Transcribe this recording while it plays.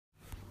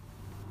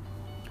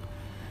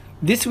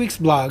This week's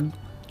blog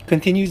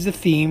continues the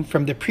theme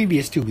from the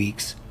previous 2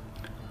 weeks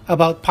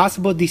about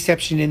possible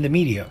deception in the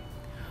media,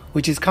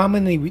 which is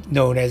commonly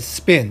known as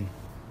spin.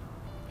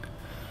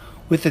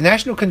 With the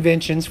national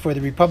conventions for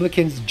the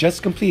Republicans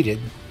just completed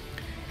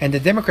and the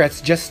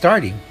Democrats just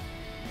starting,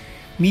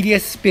 media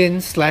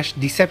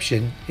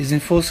spin/deception is in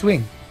full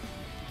swing.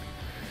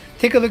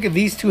 Take a look at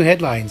these two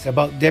headlines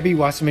about Debbie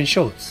Wasserman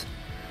Schultz,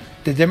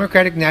 the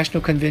Democratic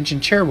National Convention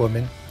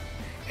chairwoman,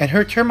 and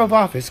her term of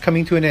office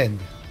coming to an end.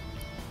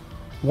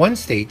 One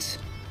states,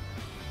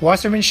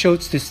 Wasserman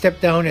Schultz to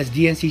step down as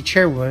DNC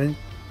chairwoman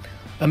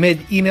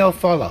amid email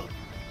fallout.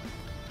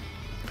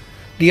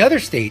 The other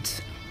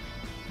states,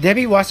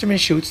 Debbie Wasserman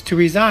Schultz to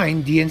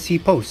resign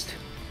DNC post.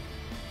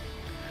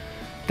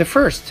 The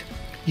first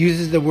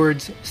uses the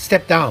words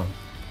step down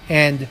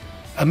and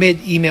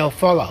amid email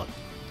fallout,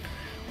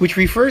 which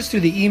refers to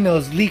the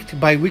emails leaked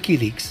by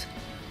WikiLeaks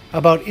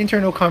about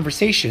internal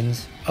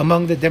conversations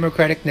among the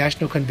Democratic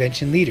National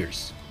Convention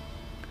leaders.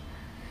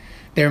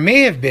 There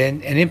may have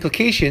been an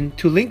implication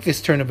to link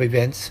this turn of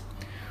events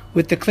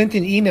with the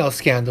Clinton email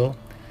scandal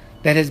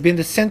that has been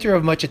the center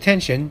of much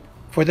attention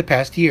for the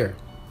past year.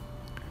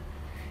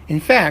 In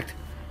fact,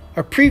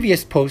 a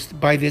previous post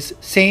by this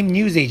same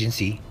news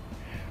agency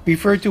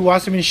referred to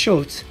Wasserman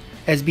Schultz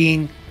as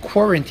being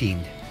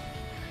quarantined,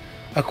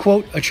 a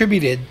quote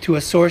attributed to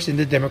a source in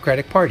the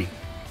Democratic Party.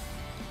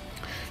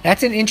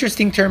 That's an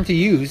interesting term to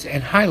use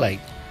and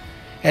highlight,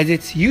 as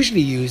it's usually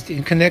used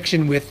in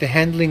connection with the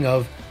handling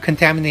of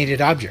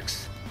contaminated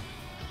objects.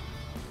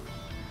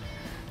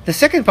 The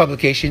second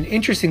publication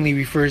interestingly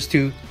refers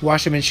to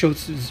Wasserman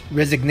Schultz's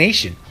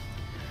resignation,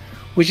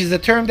 which is a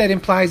term that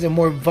implies a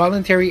more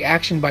voluntary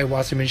action by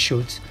Wasserman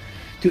Schultz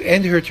to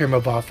end her term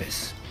of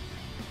office,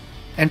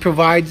 and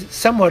provides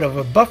somewhat of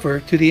a buffer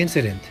to the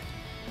incident.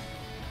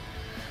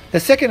 The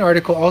second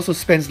article also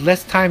spends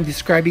less time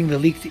describing the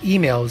leaked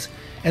emails,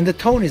 and the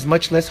tone is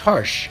much less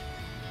harsh.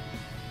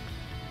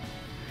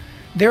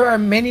 There are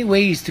many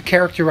ways to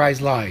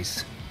characterize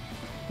lies.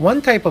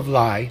 One type of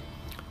lie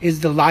is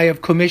the lie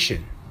of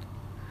commission.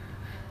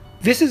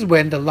 This is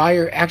when the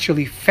liar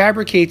actually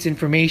fabricates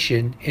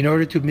information in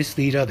order to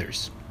mislead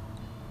others.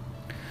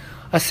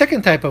 A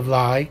second type of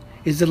lie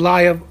is the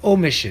lie of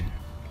omission.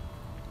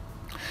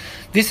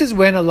 This is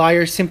when a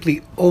liar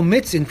simply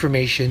omits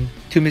information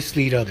to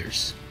mislead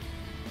others.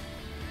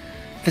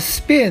 The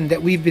spin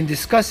that we've been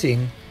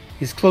discussing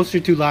is closer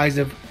to lies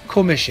of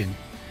commission,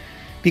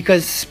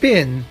 because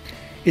spin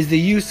is the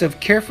use of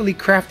carefully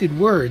crafted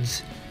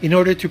words in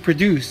order to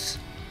produce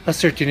a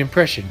certain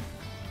impression.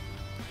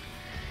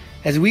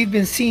 As we've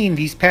been seeing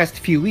these past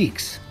few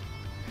weeks,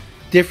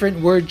 different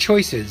word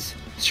choices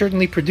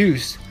certainly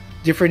produce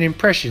different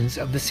impressions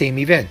of the same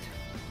event.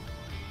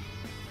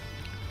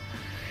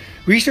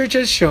 Research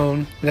has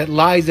shown that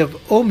lies of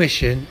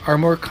omission are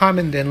more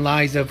common than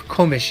lies of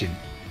commission.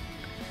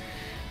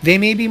 They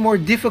may be more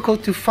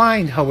difficult to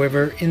find,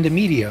 however, in the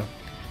media,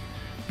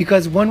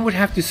 because one would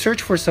have to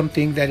search for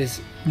something that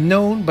is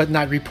known but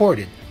not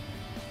reported.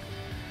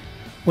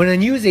 When a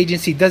news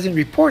agency doesn't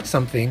report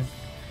something,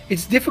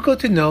 it's difficult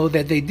to know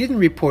that they didn't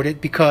report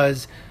it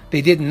because they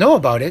didn't know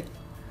about it,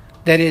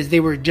 that is, they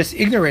were just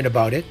ignorant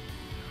about it,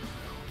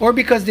 or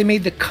because they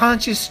made the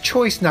conscious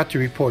choice not to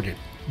report it,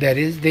 that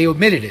is, they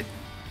omitted it.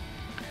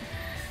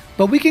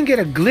 But we can get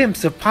a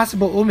glimpse of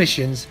possible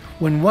omissions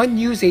when one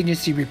news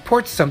agency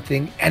reports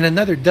something and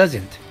another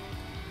doesn't.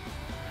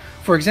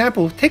 For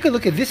example, take a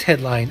look at this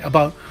headline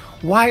about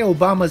why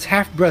Obama's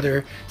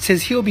half-brother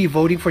says he'll be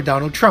voting for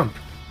Donald Trump.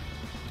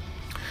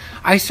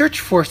 I searched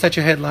for such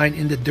a headline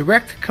in the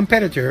direct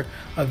competitor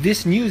of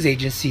this news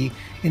agency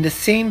in the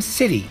same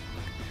city,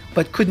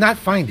 but could not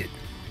find it.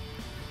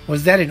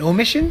 Was that an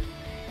omission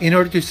in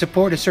order to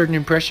support a certain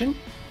impression,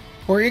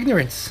 or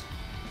ignorance?